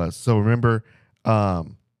 that's what it was. So remember, oh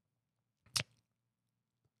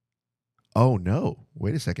no,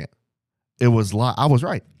 wait a second. It was Lot. I was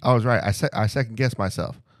right. I second guessed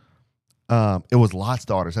myself. It was Lot's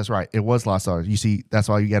daughters. That's right. It was Lot's daughters. You see, that's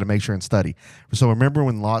why you got to make sure and study. So remember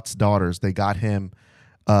when Lot's daughters, they got him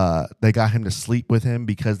to sleep with him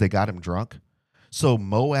because they got him drunk. So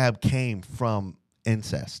Moab came from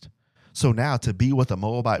incest. So now to be with a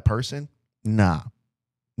Moabite person, nah,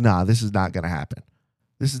 this is not going to happen.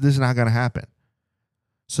 This is not going to happen.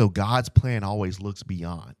 So God's plan always looks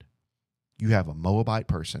beyond. You have a Moabite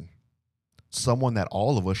person, someone that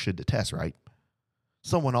all of us should detest, right?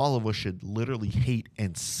 Someone all of us should literally hate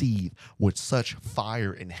and seethe with such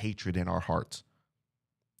fire and hatred in our hearts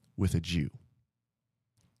with a Jew.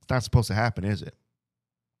 It's not supposed to happen, is it?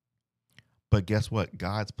 But guess what?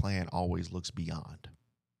 God's plan always looks beyond.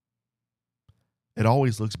 It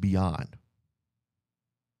always looks beyond.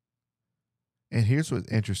 And here's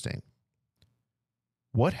what's interesting.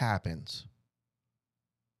 What happens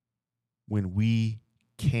when we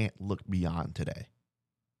can't look beyond today?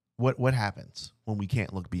 What happens when we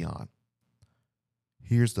can't look beyond?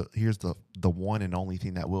 Here's the one and only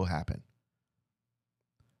thing that will happen.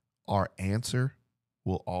 Our answer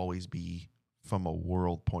will always be from a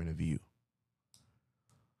world point of view.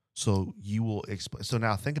 So you will so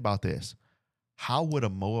now think about this. How would a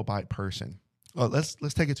Moabite person, let's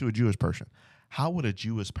take it to a Jewish person. How would a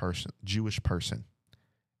Jewish person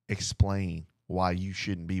explain why you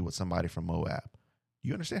shouldn't be with somebody from Moab?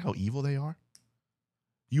 You understand how evil they are?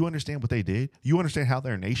 You understand what they did? You understand how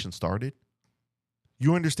their nation started?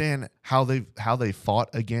 You understand how they fought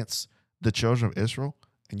against the children of Israel,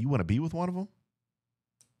 and you want to be with one of them?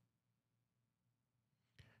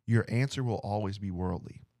 Your answer will always be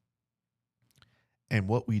worldly. And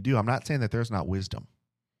what we do, I'm not saying that there's not wisdom,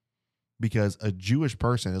 because a Jewish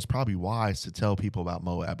person is probably wise to tell people about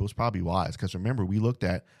Moab. It was probably wise because remember, we looked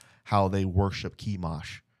at how they worship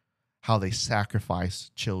Chemosh, how they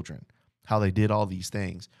sacrifice children, how they did all these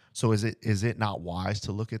things. So is it not wise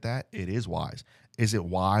to look at that? It is wise. Is it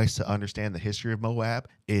wise to understand the history of Moab?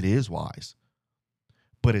 It is wise.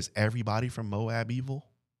 But is everybody from Moab evil?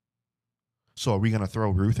 So are we going to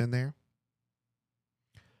throw Ruth in there?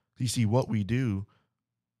 You see, what we do,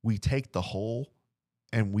 we take the whole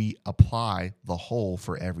and we apply the whole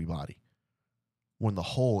for everybody, when the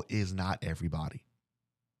whole is not everybody.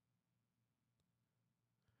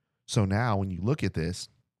 So now when you look at this,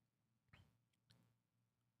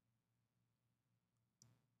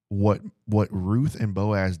 what Ruth and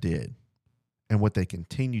Boaz did and what they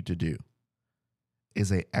continue to do is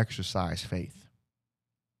they exercise faith.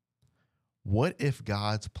 What if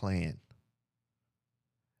God's plan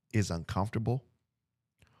is uncomfortable?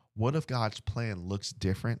 What if God's plan looks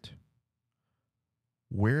different?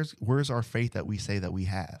 Where's our faith that we say that we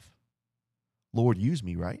have? Lord, use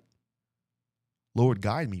me, right? Lord,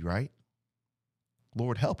 guide me, right?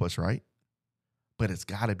 Lord, help us, right? But it's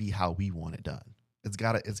got to be how we want it done. It's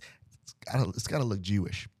got to look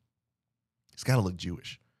Jewish. It's got to look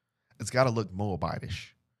Jewish. It's got to look Moabitish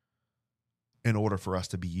in order for us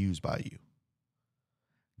to be used by you.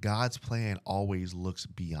 God's plan always looks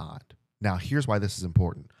beyond. Now, here's why this is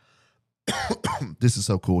important. This is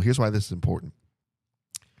so cool. Here's why this is important.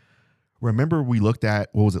 Remember we looked at,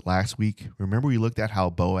 what was it, last week? Remember we looked at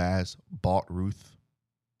how Boaz bought Ruth,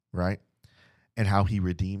 right? And how he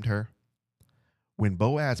redeemed her? When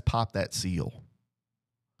Boaz popped that seal,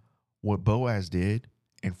 what Boaz did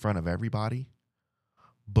in front of everybody,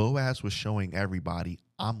 Boaz was showing everybody,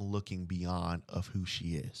 I'm looking beyond of who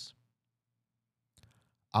she is.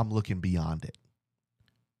 I'm looking beyond it.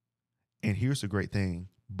 And here's the great thing.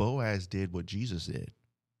 Boaz did what Jesus did,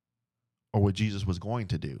 or what Jesus was going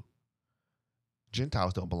to do.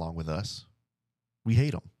 Gentiles don't belong with us. We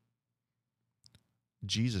hate them.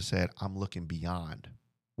 Jesus said, I'm looking beyond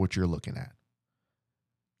what you're looking at.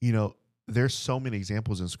 You know, there's so many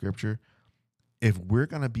examples in Scripture. If we're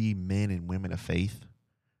going to be men and women of faith,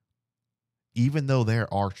 even though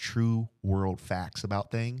there are true world facts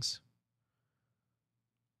about things,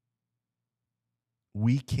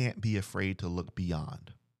 we can't be afraid to look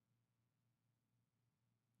beyond.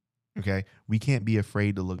 Okay? We can't be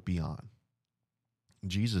afraid to look beyond.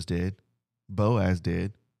 Jesus did. Boaz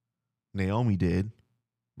did. Naomi did.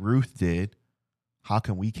 Ruth did. How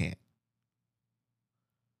come we can't?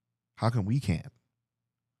 How come we can't?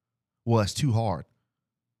 Well, that's too hard.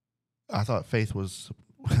 I thought faith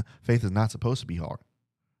is not supposed to be hard.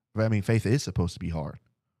 I mean, faith is supposed to be hard.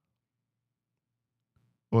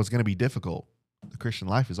 Well, it's going to be difficult. The Christian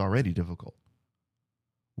life is already difficult.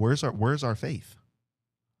 Where's our faith?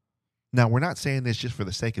 Now, we're not saying this just for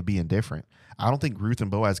the sake of being different. I don't think Ruth and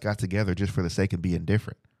Boaz got together just for the sake of being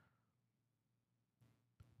different.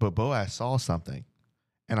 But Boaz saw something,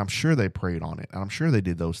 and I'm sure they prayed on it, and I'm sure they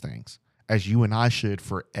did those things, as you and I should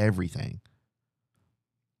for everything.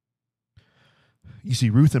 You see,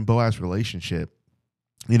 Ruth and Boaz's relationship,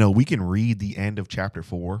 we can read the end of chapter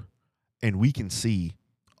 4, and we can see,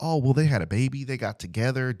 oh, well, they had a baby, they got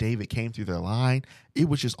together, David came through their line. It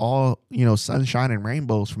was just all, sunshine and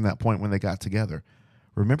rainbows from that point when they got together.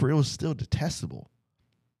 Remember, it was still detestable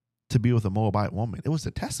to be with a Moabite woman. It was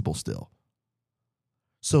detestable still.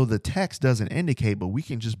 So the text doesn't indicate, but we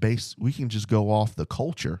can just go off the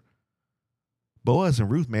culture. Boaz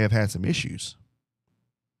and Ruth may have had some issues.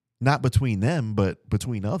 Not between them, but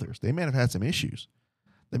between others. They may have had some issues.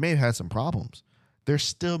 They may have had some problems. There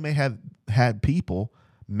still may have had people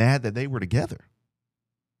mad that they were together.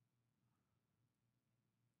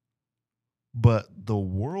 But the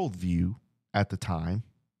worldview at the time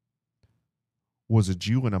was a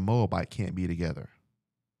Jew and a Moabite can't be together.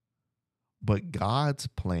 But God's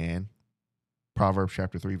plan, Proverbs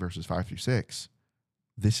chapter 3, verses 5 through 6,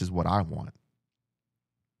 this is what I want.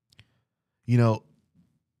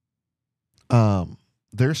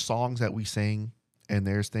 There's songs that we sing and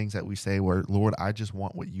there's things that we say where, Lord, I just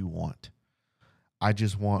want what you want. I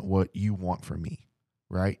just want what you want for me,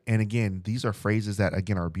 right? And again, these are phrases that,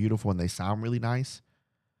 again, are beautiful and they sound really nice.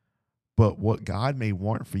 But what God may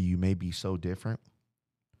want for you may be so different.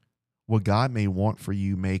 What God may want for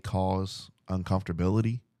you may cause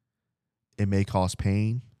uncomfortability. It may cause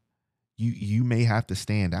pain. You may have to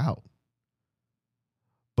stand out.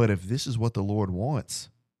 But if this is what the Lord wants,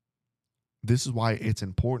 this is why it's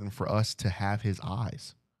important for us to have his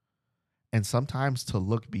eyes. And sometimes to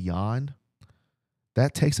look beyond,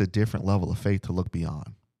 that takes a different level of faith to look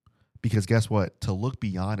beyond. Because guess what? To look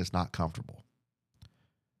beyond is not comfortable.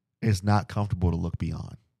 It's not comfortable to look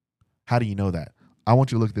beyond. How do you know that? I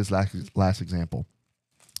want you to look at this last example.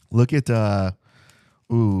 Look at,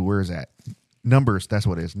 where is that? Numbers, that's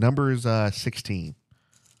what it is. Numbers 16.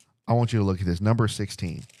 I want you to look at this. Number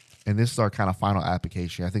 16. And this is our kind of final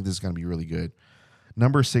application. I think this is going to be really good.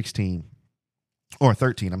 Number 16, or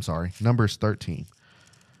 13, I'm sorry. Numbers 13.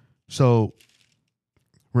 So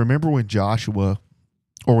remember when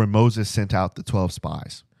when Moses sent out the 12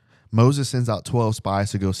 spies. Moses sends out 12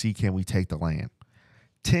 spies to go see, can we take the land?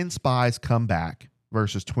 10 spies come back,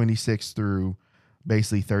 verses 26 through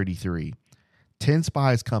basically 33. 10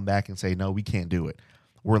 spies come back and say, no, we can't do it.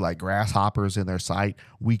 We're like grasshoppers in their sight.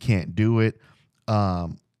 We can't do it.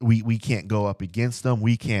 We can't go up against them.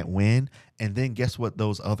 We can't win. And then guess what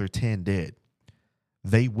those other 10 did?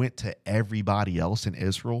 They went to everybody else in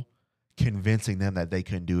Israel, convincing them that they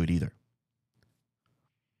couldn't do it either.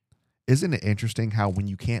 Isn't it interesting how when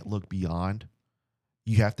you can't look beyond,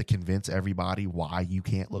 you have to convince everybody why you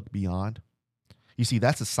can't look beyond? You see,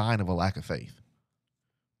 that's a sign of a lack of faith.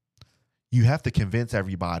 You have to convince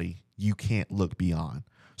everybody you can't look beyond.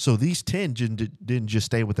 So these 10 didn't just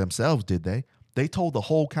stay with themselves, did they? They told the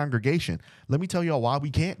whole congregation, let me tell y'all why we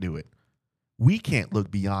can't do it. We can't look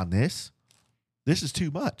beyond this. This is too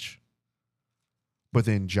much. But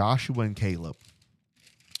then Joshua and Caleb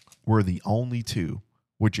were the only two,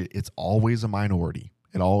 which it's always a minority.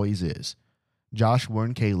 It always is. Joshua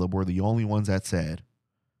and Caleb were the only ones that said,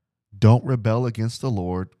 don't rebel against the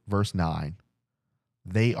Lord. Verse 9,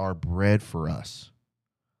 they are bread for us.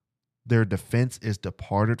 Their defense is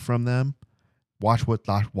departed from them. Watch what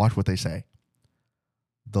they say.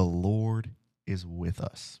 The Lord is with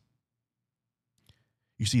us.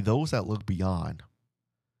 You see, those that look beyond,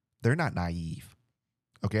 they're not naive.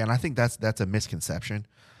 Okay. And I think that's a misconception.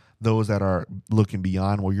 Those that are looking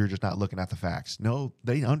beyond, well, you're just not looking at the facts. No,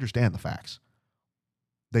 they understand the facts.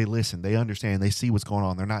 They listen, they understand, they see what's going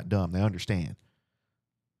on. They're not dumb. They understand.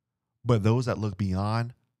 But those that look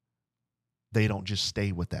beyond, they don't just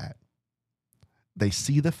stay with that. They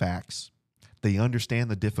see the facts. They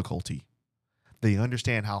understand the difficulty. They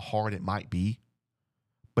understand how hard it might be.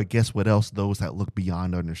 But guess what else those that look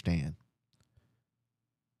beyond understand?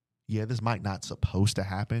 Yeah, this might not supposed to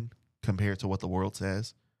happen compared to what the world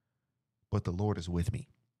says, but the Lord is with me.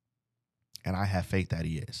 And I have faith that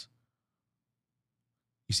he is.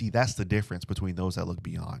 You see, that's the difference between those that look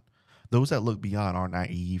beyond. Those that look beyond are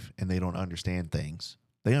naive and they don't understand things.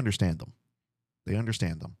 They understand them. They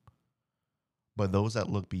understand them. But those that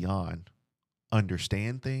look beyond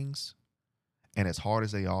understand things, and as hard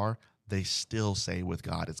as they are, they still say with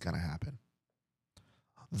God it's going to happen.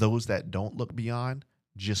 Those that don't look beyond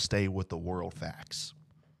just stay with the world facts.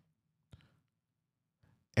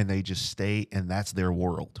 And they just stay, and that's their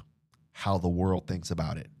world, how the world thinks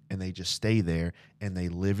about it. And they just stay there and they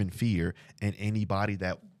live in fear. And anybody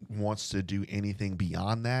that wants to do anything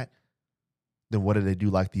beyond that, then what do they do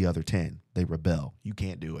like the other 10? They rebel. You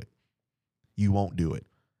can't do it. You won't do it.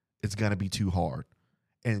 It's going to be too hard.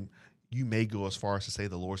 And you may go as far as to say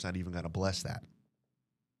the Lord's not even going to bless that.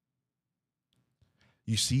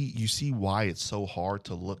 You see why it's so hard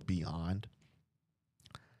to look beyond?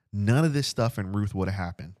 None of this stuff in Ruth would have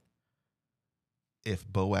happened if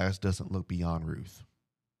Boaz doesn't look beyond Ruth.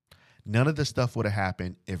 None of this stuff would have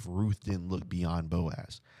happened if Ruth didn't look beyond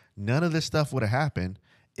Boaz. None of this stuff would have happened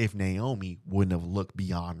if Naomi wouldn't have looked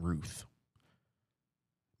beyond Ruth.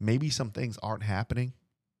 Maybe some things aren't happening.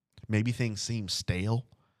 Maybe things seem stale.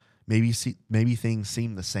 Maybe things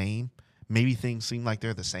seem the same. Maybe things seem like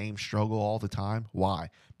they're the same struggle all the time. Why?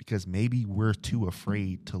 Because maybe we're too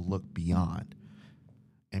afraid to look beyond.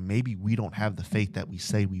 And maybe we don't have the faith that we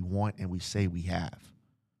say we want and we say we have.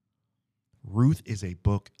 Ruth is a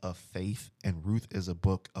book of faith, and Ruth is a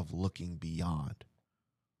book of looking beyond.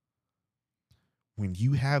 When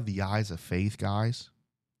you have the eyes of faith, guys,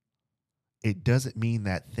 it doesn't mean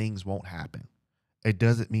that things won't happen. It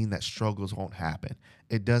doesn't mean that struggles won't happen.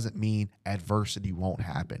 It doesn't mean adversity won't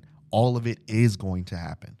happen. All of it is going to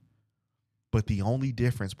happen. But the only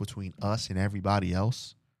difference between us and everybody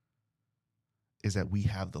else is that we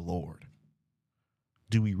have the Lord.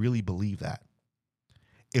 Do we really believe that?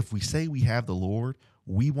 If we say we have the Lord,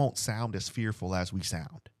 we won't sound as fearful as we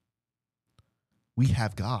sound. We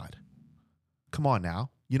have God. Come on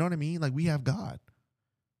now. You know what I mean? Like, we have God.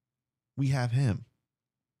 We have him.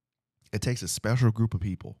 It takes a special group of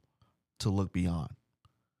people to look beyond.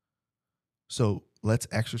 So let's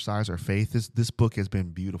exercise our faith. This book has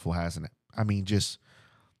been beautiful, hasn't it? I mean,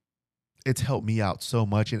 it's helped me out so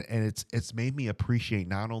much. And it's made me appreciate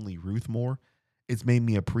not only Ruth more, it's made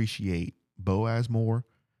me appreciate Boaz more,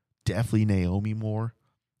 definitely Naomi more.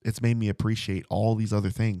 It's made me appreciate all these other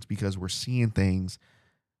things because we're seeing things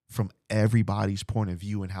from everybody's point of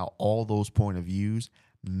view and how all those point of views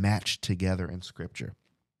match together in Scripture.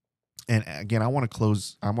 And again, I want to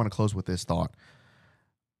close with this thought.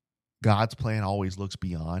 God's plan always looks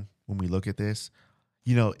beyond when we look at this.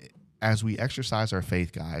 You know, as we exercise our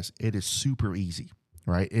faith, guys, it is super easy,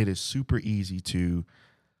 right? It is super easy to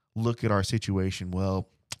look at our situation. Well,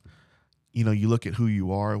 you know, you look at who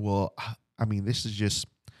you are. Well, I mean, this is just,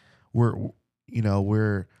 we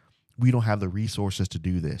don't have the resources to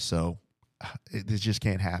do this. So this just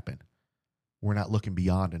can't happen. We're not looking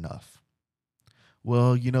beyond enough.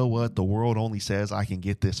 Well, you know what? The world only says I can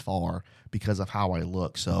get this far because of how I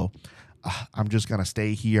look. So I'm just going to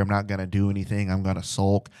stay here. I'm not going to do anything. I'm going to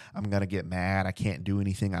sulk. I'm going to get mad. I can't do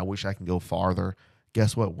anything. I wish I can go farther.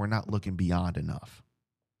 Guess what? We're not looking beyond enough.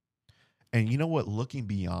 And you know what? Looking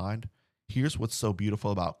beyond, here's what's so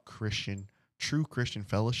beautiful about true Christian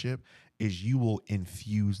fellowship is you will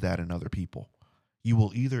infuse that in other people. You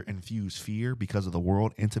will either infuse fear because of the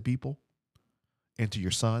world into people, into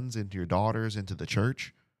your sons, into your daughters, into the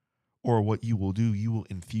church, or what you will do, you will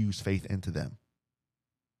infuse faith into them.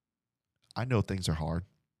 I know things are hard.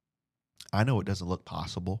 I know it doesn't look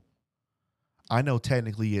possible. I know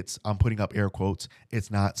technically I'm putting up air quotes,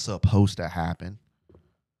 it's not supposed to happen.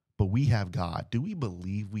 But we have God. Do we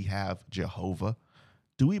believe we have Jehovah?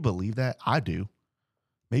 Do we believe that? I do.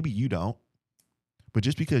 Maybe you don't. But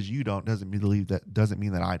just because you don't doesn't mean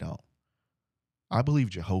that I don't. I believe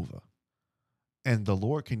Jehovah. And the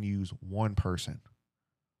Lord can use one person.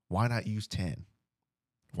 Why not use 10?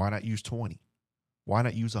 Why not use 20? Why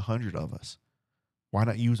not use 100 of us? Why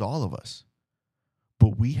not use all of us?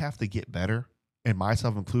 But we have to get better and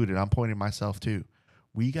myself included, I'm pointing myself too.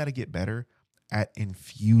 We got to get better at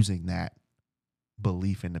infusing that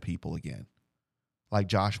belief into people again, like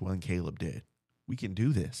Joshua and Caleb did. We can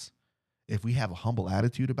do this if we have a humble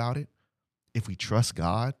attitude about it, if we trust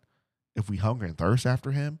God, if we hunger and thirst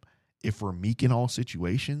after him, if we're meek in all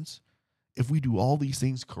situations, if we do all these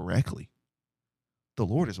things correctly. The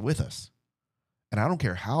Lord is with us. And I don't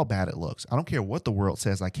care how bad it looks. I don't care what the world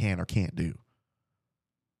says I can or can't do.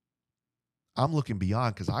 I'm looking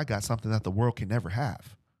beyond because I got something that the world can never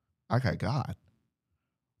have. I got God.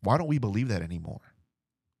 Why don't we believe that anymore?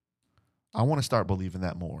 I want to start believing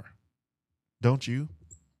that more. Don't you?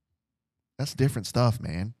 That's different stuff,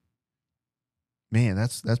 man. Man,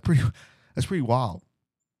 that's pretty wild.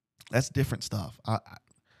 That's different stuff. I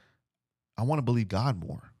want to believe God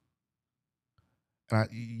more. And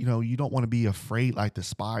you don't want to be afraid like the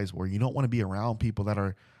spies were. You don't want to be around people that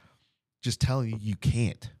are just telling you you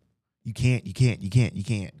can't. You can't.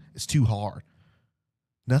 It's too hard.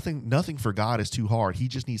 Nothing for God is too hard. He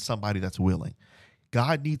just needs somebody that's willing.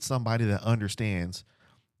 God needs somebody that understands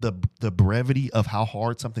the brevity of how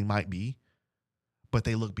hard something might be, but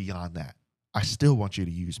they look beyond that. I still want you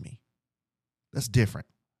to use me. That's different.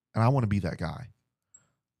 And I want to be that guy.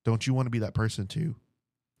 Don't you want to be that person too?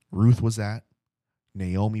 Ruth was that.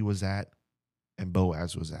 Naomi was that. And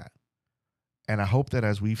Boaz was that. And I hope that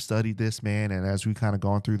as we've studied this, man, and as we've kind of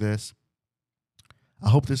gone through this, I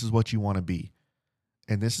hope this is what you want to be.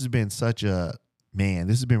 And this has been this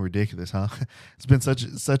has been ridiculous, huh? It's been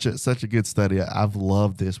such a good study. I've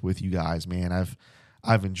loved this with you guys, man.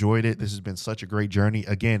 I've enjoyed it. This has been such a great journey.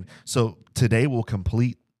 Again, so today we'll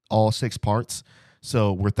complete all 6 parts.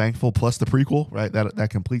 So we're thankful, plus the prequel, right? That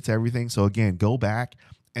completes everything. So again, go back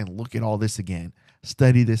and look at all this again.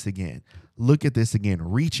 Study this again. Look at this again.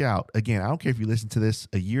 Reach out. Again, I don't care if you listen to this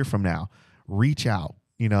a year from now. Reach out.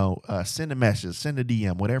 Send a message, send a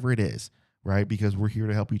DM, whatever it is, right? Because we're here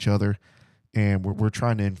to help each other. And we're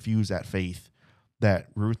trying to infuse that faith that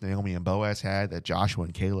Ruth, Naomi, and Boaz had, that Joshua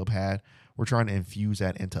and Caleb had. We're trying to infuse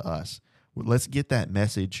that into us. Let's get that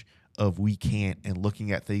message of we can't and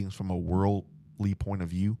looking at things from a worldly point of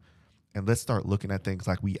view. And let's start looking at things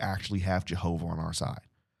like we actually have Jehovah on our side.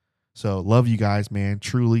 So love you guys, man.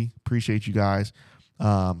 Truly appreciate you guys.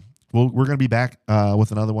 We're going to be back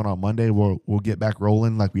with another one on Monday. We'll get back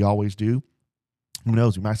rolling like we always do. Who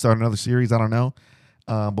knows? We might start another series. I don't know.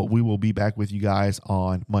 But we will be back with you guys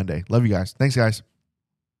on Monday. Love you guys. Thanks, guys.